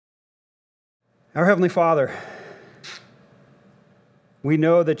Our Heavenly Father, we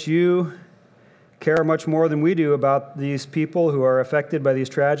know that you care much more than we do about these people who are affected by these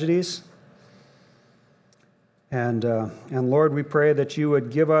tragedies. And Lord, we pray that you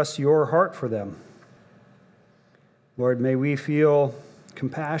would give us your heart for them. Lord, may we feel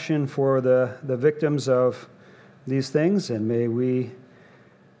compassion for the victims of these things, and may we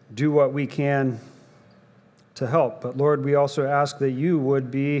do what we can to help. But Lord, we also ask that you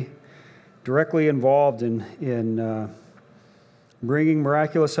would be directly involved in bringing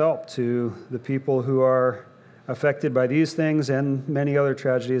miraculous help to the people who are affected by these things and many other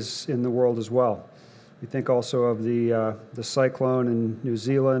tragedies in the world as well. We think also of the cyclone in New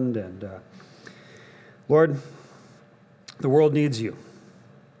Zealand, and Lord, the world needs you,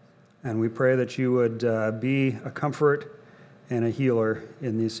 and we pray that you would be a comfort and a healer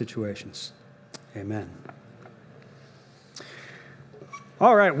in these situations. Amen.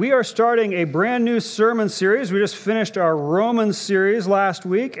 All right, we are starting a brand new sermon series. We just finished our Romans series last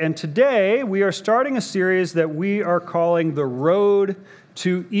week, and today we are starting a series that we are calling The Road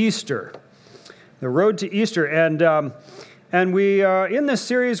to Easter. The Road to Easter. And we in this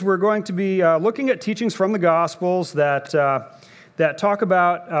series, we're going to be looking at teachings from the Gospels that talk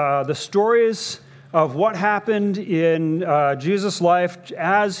about the stories of what happened in Jesus' life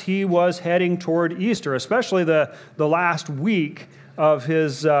as he was heading toward Easter, especially the last week of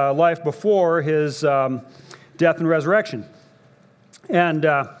his life before his death and resurrection. And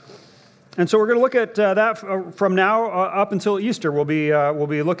so we're going to look at that from now up until Easter. We'll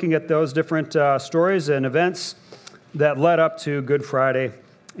be looking at those different stories and events that led up to Good Friday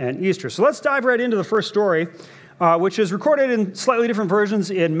and Easter. So let's dive right into the first story, which is recorded in slightly different versions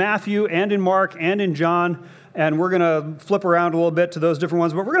in Matthew and in Mark and in John. And we're going to flip around a little bit to those different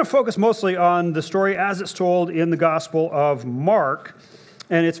ones, but we're going to focus mostly on the story as it's told in the Gospel of Mark.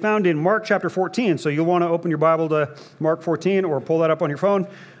 And it's found in Mark chapter 14. So you'll want to open your Bible to Mark 14 or pull that up on your phone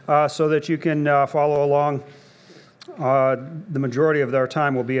so that you can follow along. The majority of our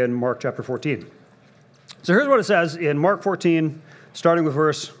time will be in Mark chapter 14. So here's what it says in Mark 14, starting with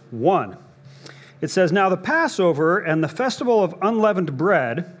verse 1. It says, "Now the Passover and the festival of unleavened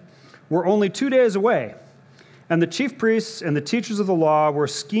bread were only 2 days away. And the chief priests and the teachers of the law were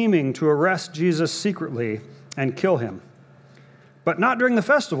scheming to arrest Jesus secretly and kill him. But not during the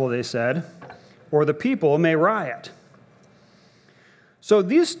festival, they said, or the people may riot." So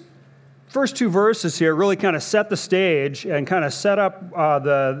these first two verses here really kind of set the stage and kind of set up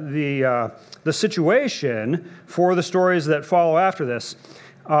the situation for the stories that follow after this.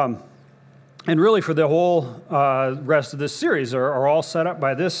 And really for the whole rest of this series are all set up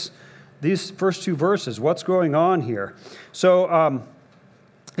by these first two verses. What's going on here? So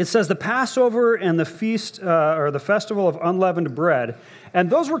it says the Passover and the feast or the festival of unleavened bread. And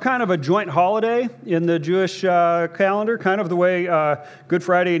those were kind of a joint holiday in the Jewish calendar, kind of the way Good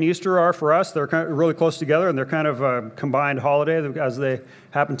Friday and Easter are for us. They're kind of really close together, and they're kind of a combined holiday as they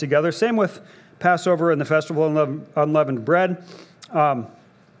happen together. Same with Passover and the festival of unleavened bread.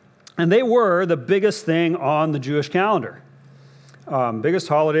 And they were the biggest thing on the Jewish calendar. Biggest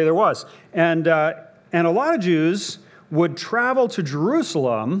holiday there was. And a lot of Jews would travel to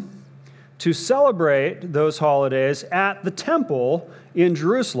Jerusalem to celebrate those holidays at the temple in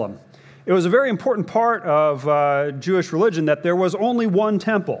Jerusalem. It was a very important part of Jewish religion that there was only one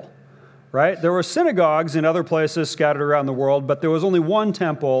temple, right? There were synagogues in other places scattered around the world, but there was only one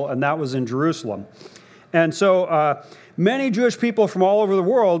temple, and that was in Jerusalem. And so many Jewish people from all over the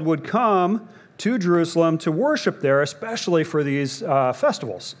world would come to Jerusalem to worship there, especially for these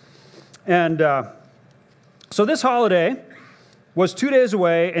festivals. And so this holiday was 2 days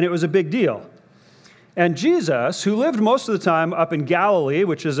away, and it was a big deal. And Jesus, who lived most of the time up in Galilee,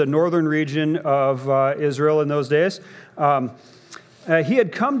 which is a northern region of Israel in those days, he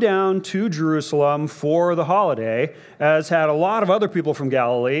had come down to Jerusalem for the holiday, as had a lot of other people from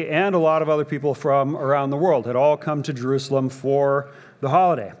Galilee and a lot of other people from around the world had all come to Jerusalem for the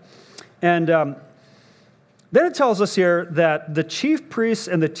holiday. And then it tells us here that the chief priests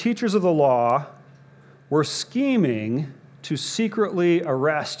and the teachers of the law were scheming to secretly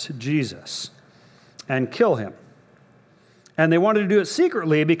arrest Jesus and kill him. And they wanted to do it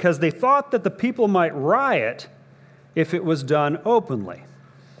secretly because they thought that the people might riot if it was done openly.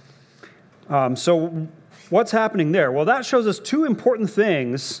 So what's happening there? Well, that shows us two important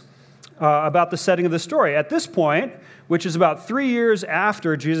things about the setting of the story. At this point, which is about 3 years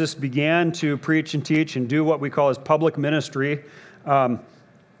after Jesus began to preach and teach and do what we call his public ministry,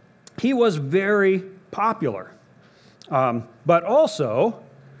 he was very popular. But also,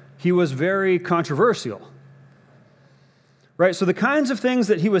 he was very controversial. right? So the kinds of things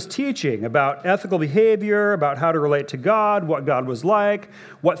that he was teaching about ethical behavior, about how to relate to God, what God was like,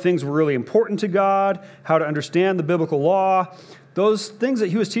 what things were really important to God, how to understand the biblical law, those things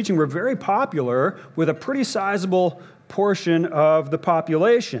that he was teaching were very popular with a pretty sizable portion of the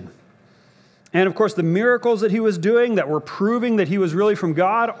population. And of course, the miracles that he was doing that were proving that he was really from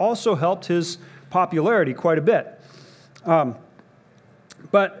God also helped his popularity quite a bit. And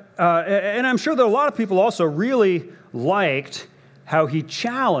I'm sure that a lot of people also really liked how he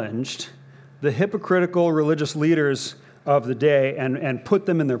challenged the hypocritical religious leaders of the day and put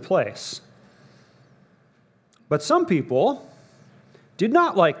them in their place. But some people did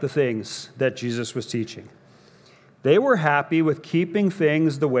not like the things that Jesus was teaching. They were happy with keeping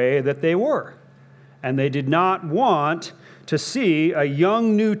things the way that they were. And they did not want to see a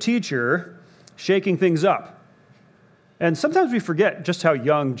young new teacher shaking things up. And sometimes we forget just how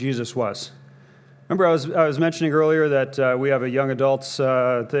young Jesus was. Remember, I was mentioning earlier that we have a young adults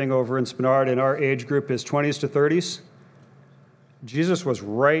thing over in Spenard, and our age group is 20s to 30s. Jesus was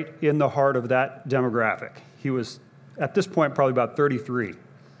right in the heart of that demographic. He was, at this point, probably about 33.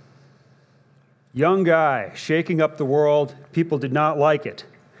 Young guy, shaking up the world. People did not like it.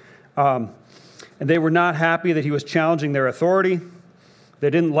 And they were not happy that he was challenging their authority. They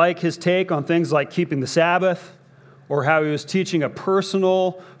didn't like his take on things like keeping the Sabbath, or how he was teaching a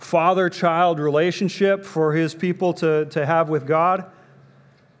personal father-child relationship for his people to have with God.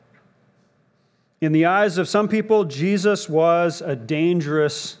 In the eyes of some people, Jesus was a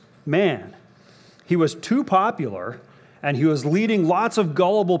dangerous man. He was too popular, and he was leading lots of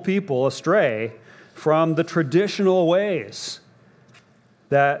gullible people astray from the traditional ways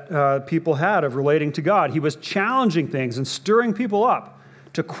that people had of relating to God. He was challenging things and stirring people up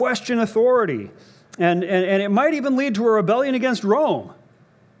to question authority. And it might even lead to a rebellion against Rome.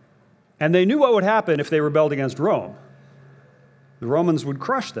 And they knew what would happen if they rebelled against Rome. The Romans would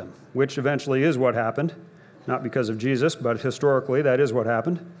crush them, which eventually is what happened. Not because of Jesus, but historically that is what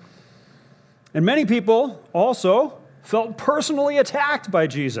happened. And many people also felt personally attacked by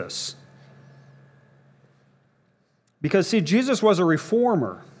Jesus. Because, see, Jesus was a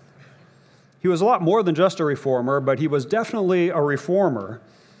reformer. He was a lot more than just a reformer, but he was definitely a reformer.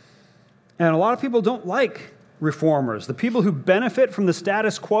 And a lot of people don't like reformers. The people who benefit from the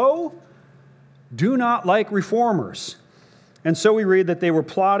status quo do not like reformers. And so we read that they were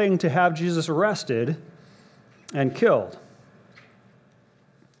plotting to have Jesus arrested and killed.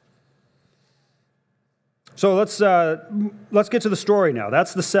 So let's get to the story now.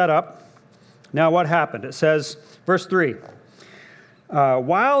 That's the setup. Now what happened? It says, verse 3,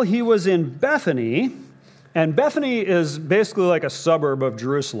 while he was in Bethany, and Bethany is basically like a suburb of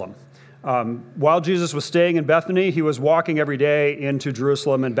Jerusalem. While Jesus was staying in Bethany, he was walking every day into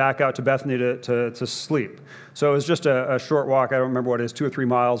Jerusalem and back out to Bethany to sleep. So it was just a short walk. I don't remember what it is, 2 or 3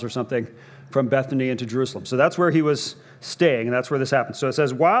 miles or something from Bethany into Jerusalem. So that's where he was staying, and that's where this happened. So it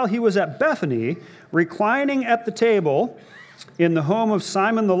says, while he was at Bethany, reclining at the table in the home of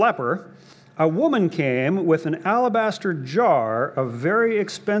Simon the leper, a woman came with an alabaster jar of very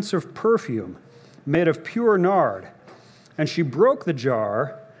expensive perfume made of pure nard, and she broke the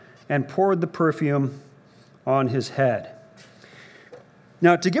jar and poured the perfume on his head.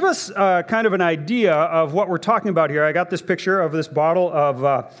 Now, to give us kind of an idea of what we're talking about here, I got this picture of this bottle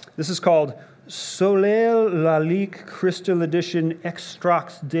of, this is called Soleil Lalique Crystal Edition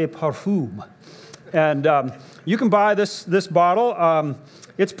Extracts de Parfum. And you can buy this bottle.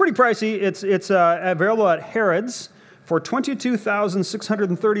 It's pretty pricey. It's available at Harrods for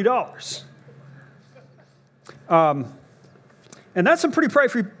 $22,630. And that's some pretty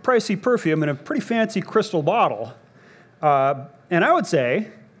pricey perfume in a pretty fancy crystal bottle. And I would say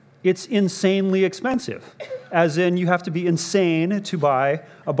it's insanely expensive, as in you have to be insane to buy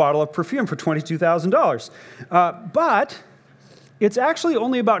a bottle of perfume for $22,000. But it's actually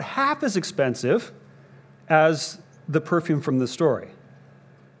only about half as expensive as the perfume from the story.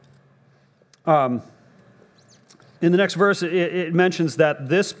 In the next verse, it mentions that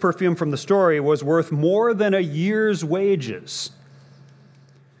this perfume from the story was worth more than a year's wages.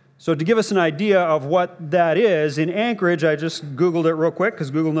 So to give us an idea of what that is, in Anchorage, I just Googled it real quick because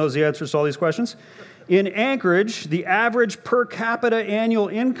Google knows the answers to all these questions. In Anchorage, the average per capita annual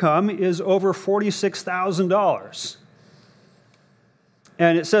income is over $46,000.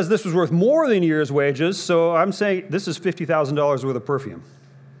 And it says this was worth more than a year's wages, so I'm saying this is $50,000 worth of perfume.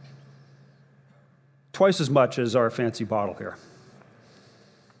 Twice as much as our fancy bottle here.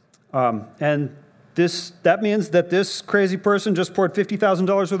 And that means that this crazy person just poured $50,000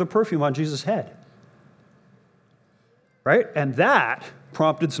 worth of perfume on Jesus' head. Right? And that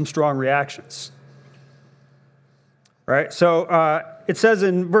prompted some strong reactions. Right? So it says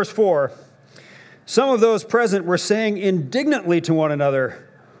in verse 4, some of those present were saying indignantly to one another,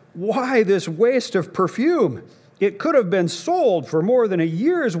 "Why this waste of perfume? It could have been sold for more than a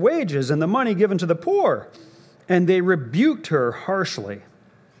year's wages and the money given to the poor." And they rebuked her harshly.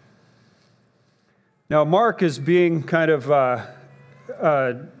 Now, Mark is being kind of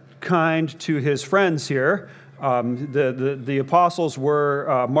kind to his friends here. The apostles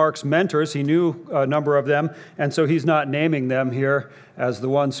were Mark's mentors. He knew a number of them, and so he's not naming them here as the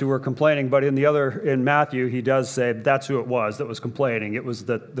ones who were complaining. But in Matthew, he does say that's who it was that was complaining. It was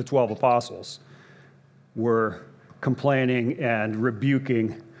the 12 apostles were complaining and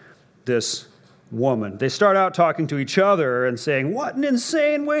rebuking this woman. They start out talking to each other and saying, "What an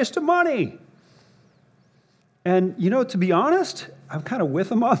insane waste of money." And, to be honest, I'm kind of with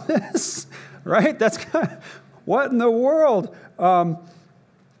them on this, right? That's kind of, what in the world?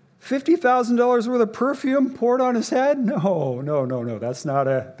 $50,000 worth of perfume poured on his head? No. That's not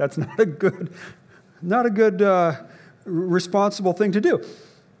a good responsible thing to do.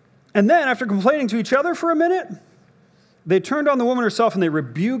 And then, after complaining to each other for a minute, they turned on the woman herself and they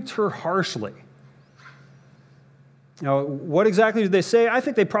rebuked her harshly. Now, what exactly did they say? I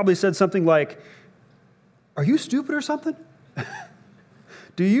think they probably said something like, "Are you stupid or something?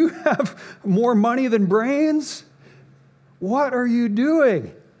 Do you have more money than brains? What are you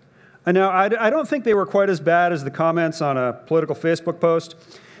doing?" And now, I don't think they were quite as bad as the comments on a political Facebook post,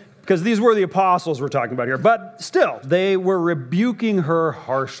 because these were the apostles we're talking about here. But still, they were rebuking her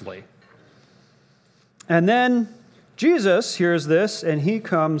harshly. And then Jesus hears this, and he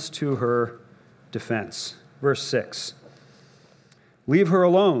comes to her defense. Verse 6. "Leave her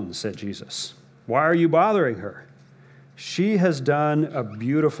alone," said Jesus. "Why are you bothering her? She has done a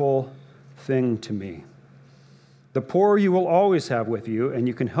beautiful thing to me. The poor you will always have with you, and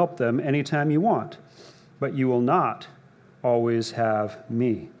you can help them anytime you want, but you will not always have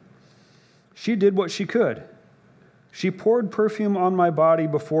me. She did what she could. She poured perfume on my body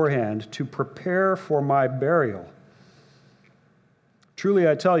beforehand to prepare for my burial. Truly,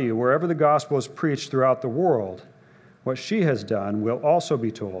 I tell you, wherever the gospel is preached throughout the world, what she has done will also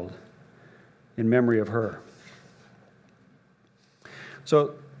be told in memory of her."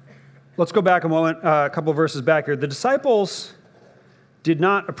 So let's go back a moment, a couple of verses back here. The disciples did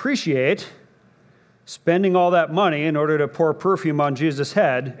not appreciate spending all that money in order to pour perfume on Jesus'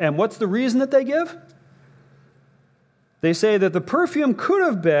 head. And what's the reason that they give? They say that the perfume could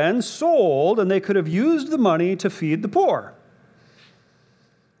have been sold and they could have used the money to feed the poor.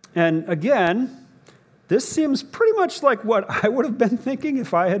 And again, this seems pretty much like what I would have been thinking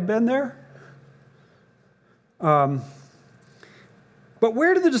if I had been there. But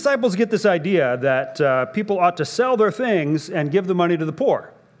where did the disciples get this idea that people ought to sell their things and give the money to the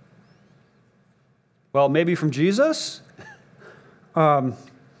poor? Well, maybe from Jesus.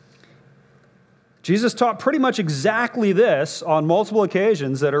 Jesus taught pretty much exactly this on multiple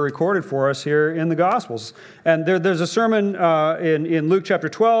occasions that are recorded for us here in the Gospels. And there's a sermon in Luke chapter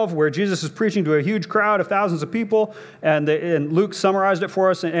 12 where Jesus is preaching to a huge crowd of thousands of people, and Luke summarized it for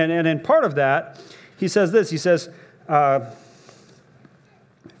us. And in part of that, he says this. He says,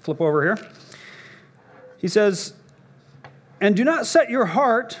 flip over here. He says, "And do not set your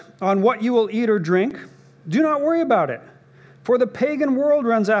heart on what you will eat or drink. Do not worry about it. For the pagan world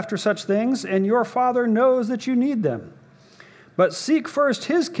runs after such things, and your Father knows that you need them. But seek first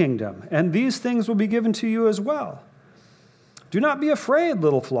his kingdom, and these things will be given to you as well. Do not be afraid,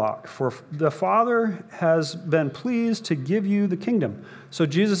 little flock, for the Father has been pleased to give you the kingdom." So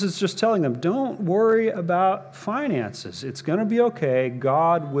Jesus is just telling them, don't worry about finances. It's going to be okay.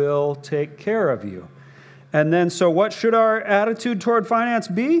 God will take care of you. And then, so what should our attitude toward finance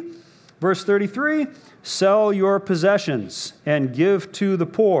be? Verse 33, "Sell your possessions and give to the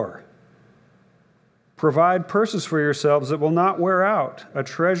poor. Provide purses for yourselves that will not wear out, a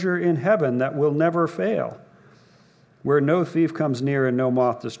treasure in heaven that will never fail, where no thief comes near and no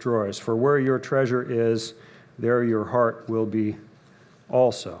moth destroys. For where your treasure is, there your heart will be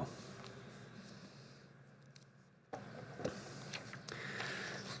also."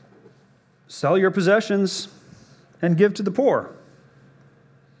 Sell your possessions and give to the poor.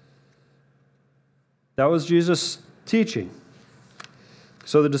 That was Jesus' teaching.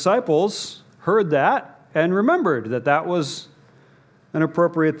 So the disciples heard that and remembered that that was an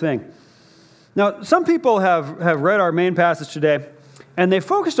appropriate thing. Now, some people have read our main passage today, and they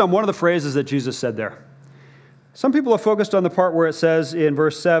focused on one of the phrases that Jesus said there. Some people have focused on the part where it says in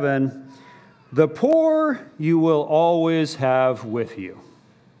verse 7, "The poor you will always have with you."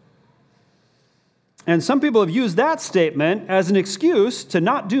 And some people have used that statement as an excuse to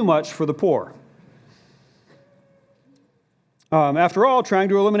not do much for the poor. After all, trying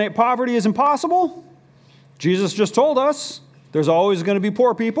to eliminate poverty is impossible. Jesus just told us there's always going to be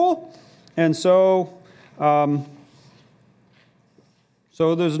poor people, and so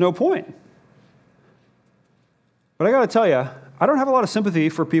there's no point. But I got to tell you, I don't have a lot of sympathy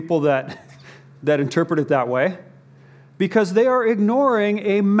for people that interpret it that way, because they are ignoring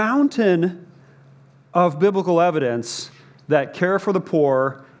a mountain of biblical evidence that care for the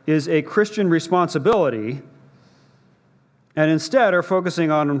poor is a Christian responsibility, and instead are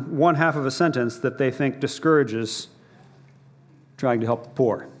focusing on one half of a sentence that they think discourages trying to help the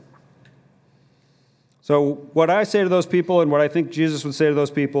poor. So what I say to those people, and what I think Jesus would say to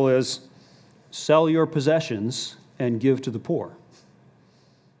those people, is sell your possessions and give to the poor.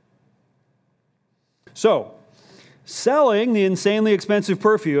 So, selling the insanely expensive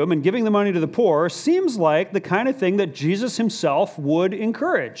perfume and giving the money to the poor seems like the kind of thing that Jesus himself would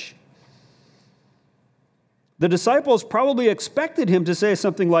encourage. The disciples probably expected him to say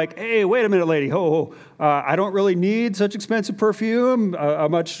something like, hey, wait a minute, lady, I don't really need such expensive perfume. A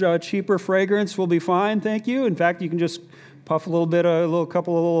much cheaper fragrance will be fine, thank you. In fact, you can just puff a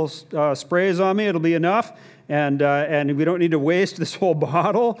couple of little sprays on me, it'll be enough. And we don't need to waste this whole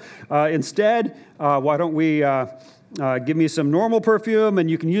bottle. Instead, why don't we give me some normal perfume,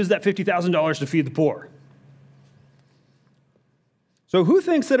 and you can use that $50,000 to feed the poor. So who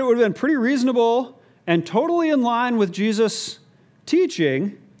thinks that it would have been pretty reasonable and totally in line with Jesus'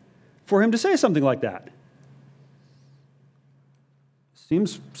 teaching for him to say something like that?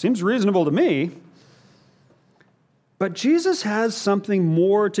 Seems reasonable to me. But Jesus has something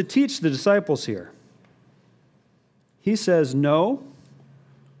more to teach the disciples here. He says, no,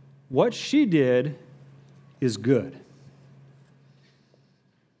 what she did is good.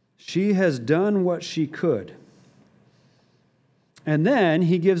 She has done what she could. And then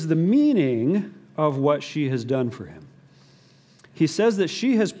he gives the meaning of what she has done for him. He says that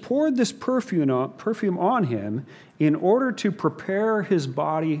she has poured this perfume on him in order to prepare his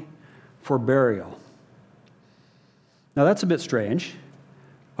body for burial. Now that's a bit strange.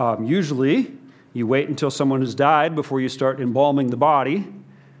 Usually, you wait until someone has died before you start embalming the body.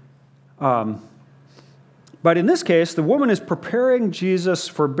 But in this case, the woman is preparing Jesus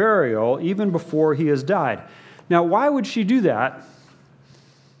for burial even before he has died. Now, why would she do that?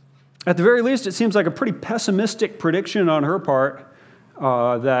 At the very least, it seems like a pretty pessimistic prediction on her part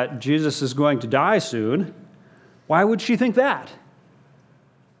that Jesus is going to die soon. Why would she think that?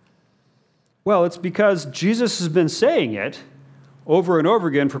 Well, it's because Jesus has been saying it over and over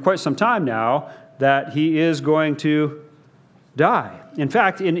again for quite some time now that he is going to die. In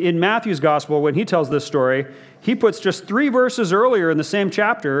fact, in Matthew's gospel, when he tells this story, he puts just 3 verses earlier in the same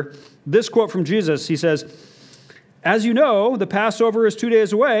chapter this quote from Jesus. He says, "As you know, the Passover is 2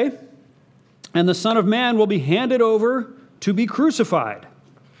 days away, and the Son of Man will be handed over to be crucified."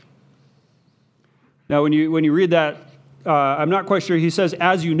 Now, when you read that, I'm not quite sure. He says,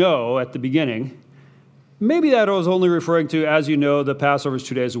 "as you know," at the beginning. Maybe that was only referring to, as you know, the Passover is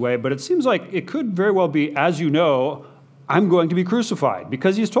 2 days away, but it seems like it could very well be, as you know, I'm going to be crucified,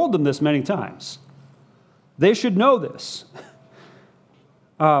 because he's told them this many times. They should know this.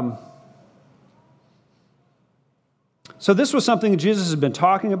 So this was something Jesus has been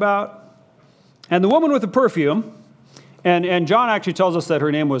talking about. And the woman with the perfume, and John actually tells us that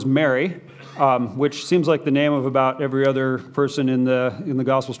her name was Mary, which seems like the name of about every other person in the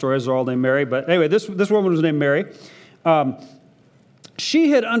gospel stories are all named Mary. But anyway, this woman was named Mary. She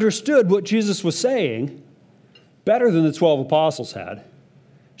had understood what Jesus was saying better than the 12 apostles had.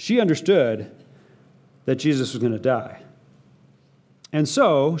 She understood that Jesus was going to die. And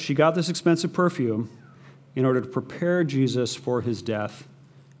so she got this expensive perfume in order to prepare Jesus for his death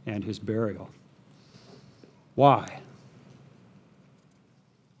and his burial. Why? It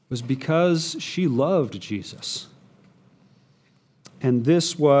was because she loved Jesus. And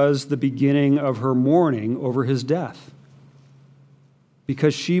this was the beginning of her mourning over his death.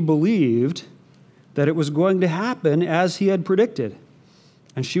 Because she believed that it was going to happen as he had predicted.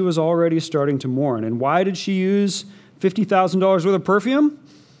 And she was already starting to mourn. And why did she use $50,000 worth of perfume?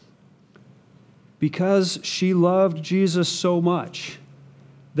 Because she loved Jesus so much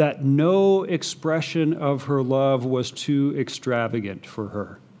that no expression of her love was too extravagant for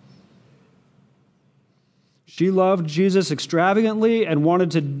her. She loved Jesus extravagantly and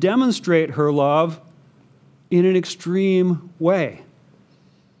wanted to demonstrate her love in an extreme way.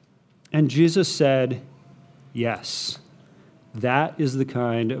 And Jesus said, yes, that is the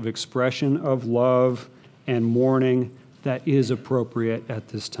kind of expression of love and mourning that is appropriate at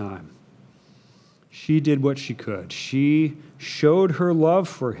this time. She did what she could. She showed her love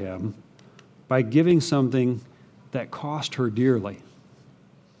for him by giving something that cost her dearly.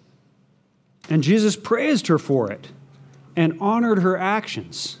 And Jesus praised her for it and honored her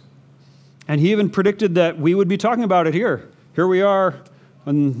actions. And he even predicted that we would be talking about it here. Here we are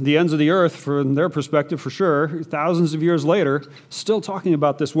on the ends of the earth, from their perspective for sure, thousands of years later, still talking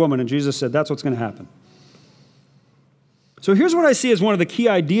about this woman. And Jesus said, that's what's going to happen. So here's what I see as one of the key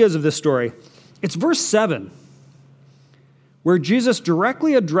ideas of this story. It's verse 7, where Jesus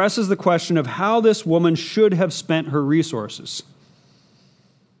directly addresses the question of how this woman should have spent her resources.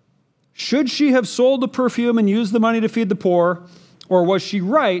 Should she have sold the perfume and used the money to feed the poor, or was she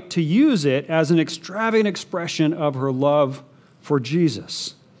right to use it as an extravagant expression of her love for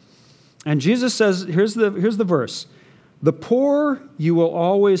Jesus? And Jesus says, here's the verse, "The poor you will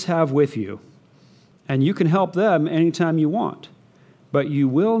always have with you, and you can help them anytime you want, but you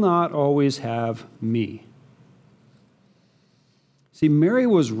will not always have me." See, Mary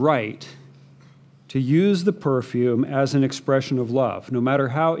was right to use the perfume as an expression of love, no matter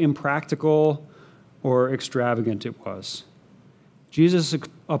how impractical or extravagant it was. Jesus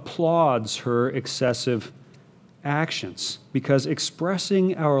applauds her excessive actions because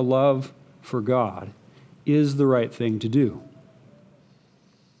expressing our love for God is the right thing to do.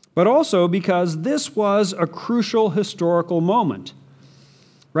 But also because this was a crucial historical moment,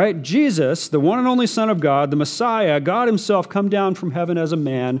 right? Jesus, the one and only Son of God, the Messiah, God himself come down from heaven as a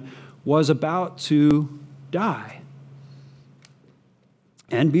man, was about to die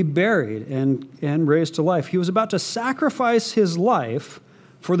and be buried and raised to life. He was about to sacrifice his life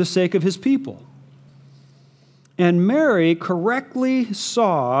for the sake of his people. And Mary correctly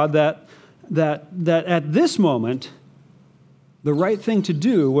saw that at this moment, the right thing to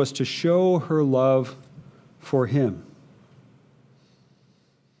do was to show her love for him.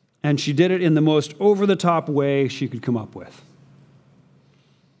 And she did it in the most over-the-top way she could come up with.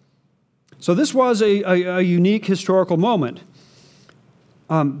 So this was a unique historical moment.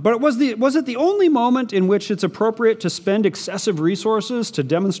 But was it the only moment in which it's appropriate to spend excessive resources to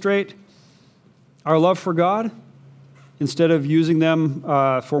demonstrate our love for God instead of using them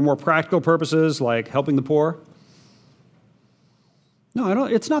for more practical purposes like helping the poor? No,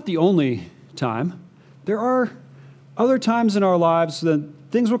 it's not the only time. There are other times in our lives that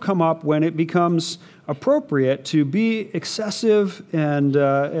things will come up when it becomes appropriate to be excessive and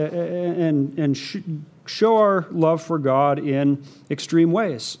show our love for God in extreme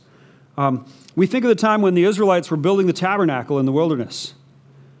ways. We think of the time when the Israelites were building the tabernacle in the wilderness.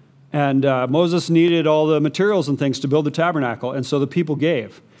 And Moses needed all the materials and things to build the tabernacle, and so the people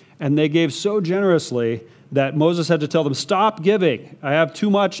gave. And they gave so generously that Moses had to tell them, "Stop giving. I have too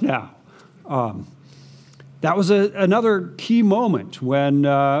much now." That was another key moment when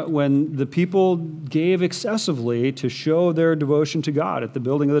the people gave excessively to show their devotion to God at the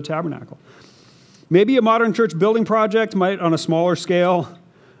building of the tabernacle. Maybe a modern church building project might, on a smaller scale,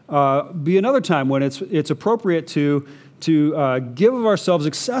 be another time when it's appropriate to give of ourselves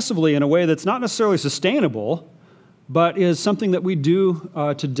excessively in a way that's not necessarily sustainable, but is something that we do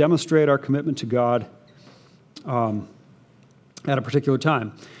to demonstrate our commitment to God at a particular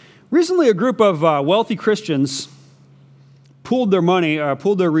time. Recently, a group of wealthy Christians pooled their money,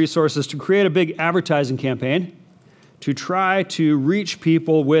 pooled their resources to create a big advertising campaign to try to reach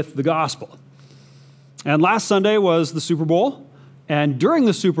people with the gospel. And last Sunday was the Super Bowl, and during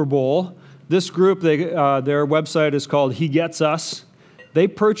the Super Bowl, this group, their website is called He Gets Us. They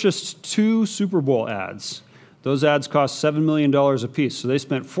purchased 2 Super Bowl ads. Those ads cost $7 million apiece, so they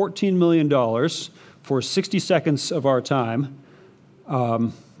spent $14 million for 60 seconds of our time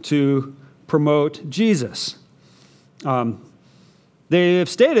to promote Jesus. They have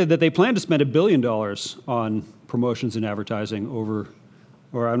stated that they plan to spend $1 billion on promotions and advertising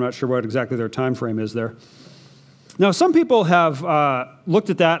or I'm not sure what exactly their time frame is there. Now, some people have looked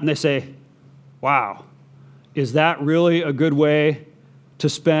at that and they say, wow, is that really a good way to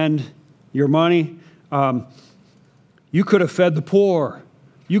spend your money? You could have fed the poor.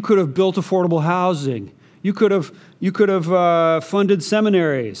 You could have built affordable housing. You could have funded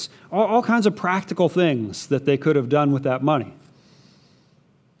seminaries, all kinds of practical things that they could have done with that money,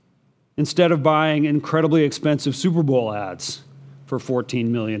 instead of buying incredibly expensive Super Bowl ads for $14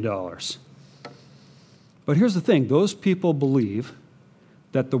 million. But here's the thing. Those people believe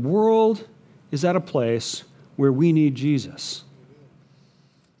that the world is at a place where we need Jesus.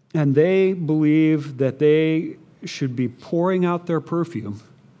 And they believe that they should be pouring out their perfume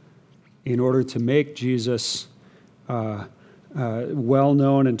in order to make Jesus well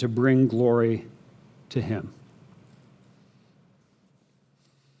known and to bring glory to him.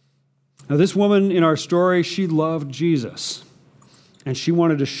 Now, this woman in our story, she loved Jesus, and she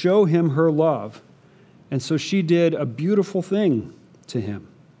wanted to show him her love. And so she did a beautiful thing to him.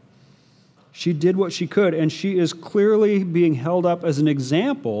 She did what she could, and she is clearly being held up as an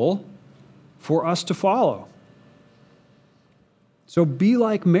example for us to follow. So be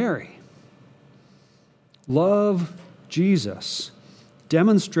like Mary. Love Jesus.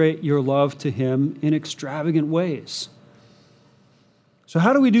 Demonstrate your love to him in extravagant ways. So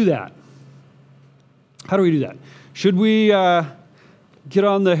how do we do that? How do we do that? Should we get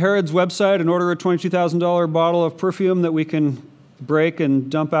on the Harrods website and order a $22,000 bottle of perfume that we can break and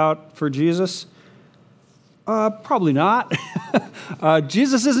dump out for Jesus? Probably not.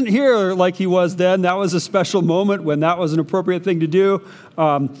 Jesus isn't here like he was then. That was a special moment when that was an appropriate thing to do.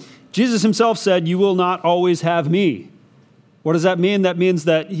 Jesus himself said, "You will not always have me." What does that mean? That means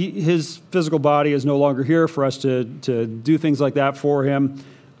that his physical body is no longer here for us to do things like that for him.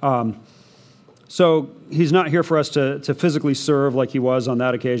 So he's not here for us to physically serve like he was on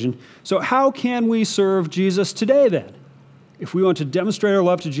that occasion. So how can we serve Jesus today then? If we want to demonstrate our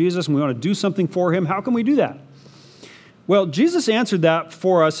love to Jesus and we want to do something for him, how can we do that? Well, Jesus answered that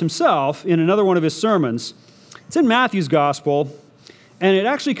for us himself in another one of his sermons. It's in Matthew's gospel, and it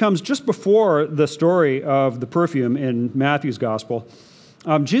actually comes just before the story of the perfume in Matthew's gospel.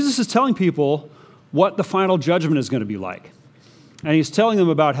 Jesus is telling people what the final judgment is going to be like. And he's telling them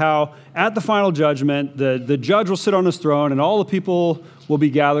about how at the final judgment, the judge will sit on his throne and all the people will be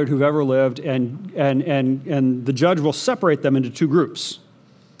gathered who've ever lived, and the judge will separate them into two groups.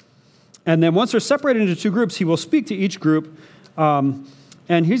 And then once they're separated into two groups, he will speak to each group. And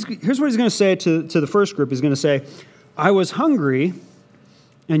here's what he's going to say to the first group. He's going to say, "I was hungry,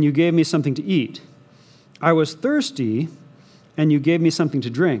 and you gave me something to eat. I was thirsty, and you gave me something to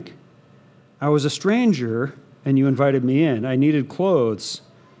drink. I was a stranger, and you invited me in. I needed clothes,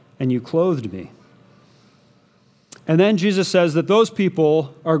 and you clothed me." And then Jesus says that those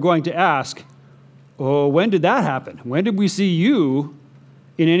people are going to ask, "Oh, when did that happen? When did we see you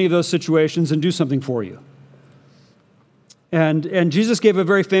in any of those situations and do something for you?" And Jesus gave a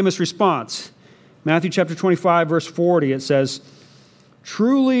very famous response. Matthew chapter 25, verse 40, it says,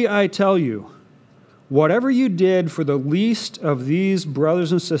 "Truly I tell you, whatever you did for the least of these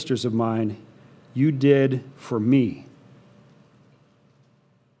brothers and sisters of mine, you did for me."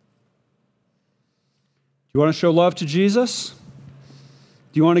 Do you want to show love to Jesus?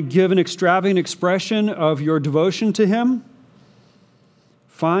 Do you want to give an extravagant expression of your devotion to him?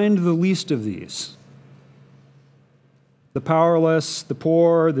 Find the least of these. The powerless, the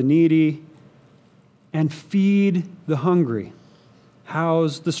poor, the needy, and feed the hungry.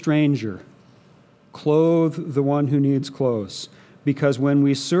 House the stranger. Clothe the one who needs clothes. Because when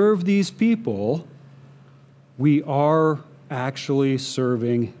we serve these people, we are actually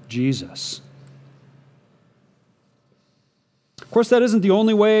serving Jesus. Of course, that isn't the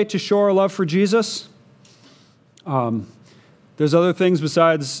only way to show our love for Jesus. There's other things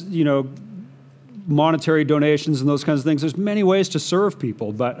besides, monetary donations and those kinds of things. There's many ways to serve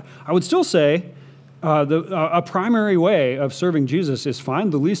people, but I would still say a primary way of serving Jesus is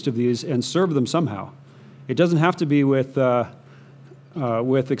find the least of these and serve them somehow. It doesn't have to be with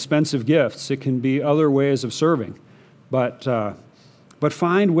expensive gifts. It can be other ways of serving, but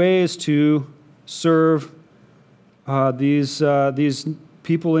find ways to serve these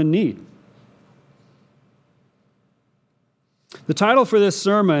people in need. The title for this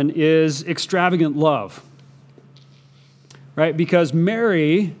sermon is Extravagant Love, right? Because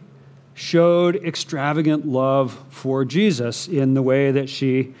Mary showed extravagant love for Jesus in the way that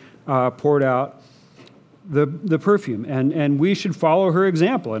she poured out the perfume. And we should follow her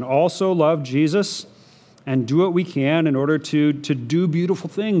example and also love Jesus and do what we can in order to do beautiful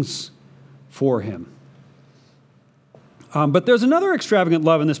things for him. But there's another extravagant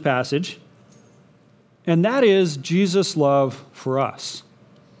love in this passage, and that is Jesus' love for us.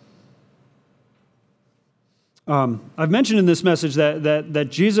 I've mentioned in this message that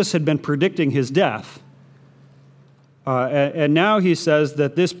Jesus had been predicting his death. And now he says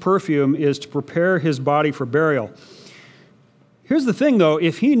that this perfume is to prepare his body for burial. Here's the thing, though.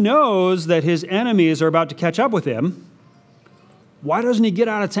 If he knows that his enemies are about to catch up with him, why doesn't he get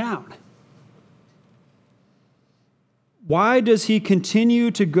out of town? Why does he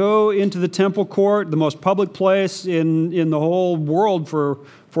continue to go into the temple court, the most public place in the whole world for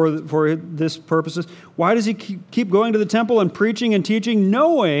this purposes? Why does he keep going to the temple and preaching and teaching,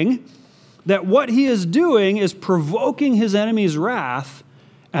 knowing that what he is doing is provoking his enemies' wrath,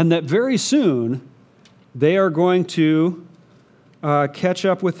 and that very soon they are going to catch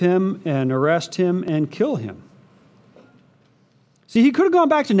up with him and arrest him and kill him? See, he could have gone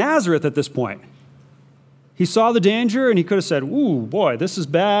back to Nazareth at this point. He saw the danger and he could have said, "Ooh, boy, this is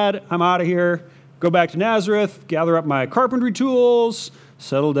bad. I'm out of here. go back to Nazareth, gather up my carpentry tools,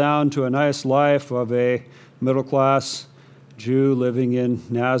 settle down to a nice life of a middle-class Jew living in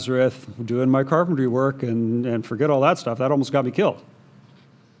Nazareth, doing my carpentry work, and forget all that stuff. That almost got me killed.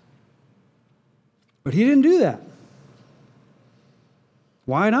 But he didn't do that.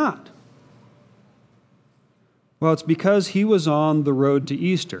 Why not? Well, it's because he was on the road to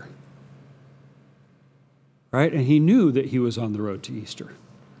Easter, right? And he knew that he was on the road to Easter.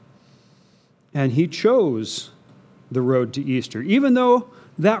 And he chose the road to Easter, even though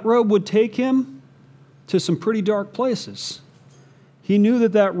that road would take him to some pretty dark places. He knew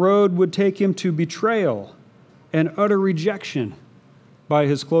that that road would take him to betrayal and utter rejection by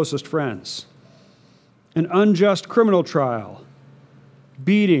his closest friends, an unjust criminal trial,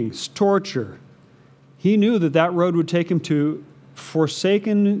 beatings, torture. He knew that that road would take him to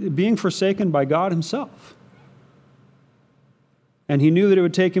being forsaken by God himself. And he knew that it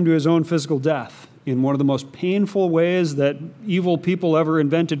would take him to his own physical death in one of the most painful ways that evil people ever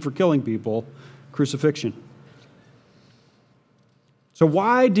invented for killing people, crucifixion. So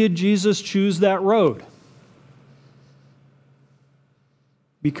why did Jesus choose that road?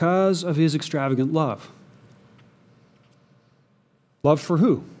 Because of his extravagant love. Love for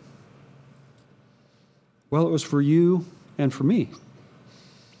who? Well, it was for you and for me.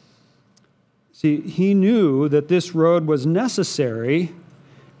 See, he knew that this road was necessary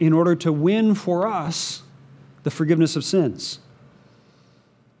in order to win for us the forgiveness of sins.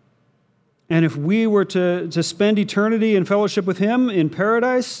 And if we were to spend eternity in fellowship with him in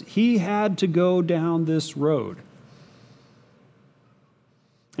paradise, he had to go down this road.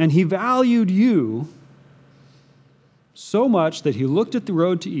 And he valued you so much that he looked at the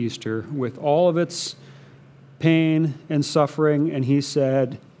road to Easter with all of its pain and suffering, and he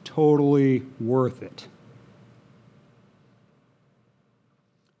said, totally worth it.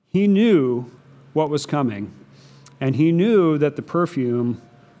 He knew what was coming, and he knew that the perfume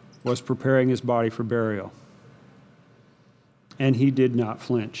was preparing his body for burial. And he did not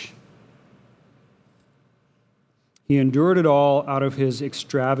flinch. He endured it all out of his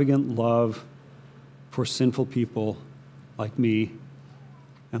extravagant love for sinful people like me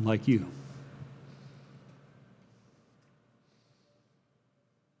and like you.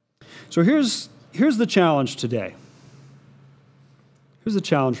 So here's the challenge today. Here's the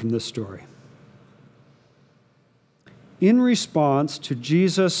challenge from this story. In response to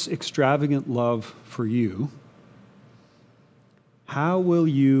Jesus' extravagant love for you, how will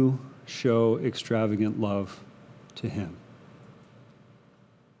you show extravagant love to him?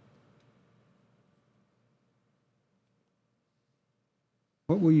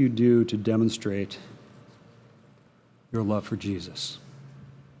 What will you do to demonstrate your love for Jesus?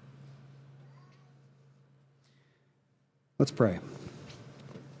 Let's pray.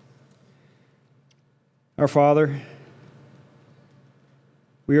 Our Father,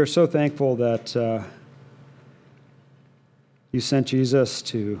 we are so thankful that you sent Jesus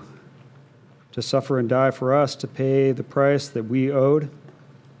to suffer and die for us, to pay the price that we owed.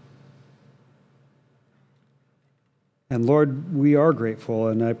 And Lord, we are grateful,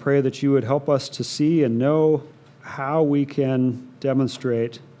 and I pray that you would help us to see and know how we can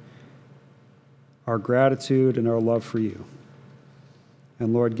demonstrate our gratitude and our love for you.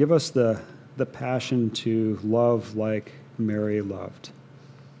 And Lord, give us the passion to love like Mary loved.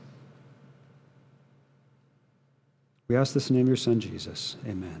 We ask this in the name of your Son, Jesus.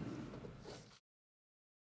 Amen.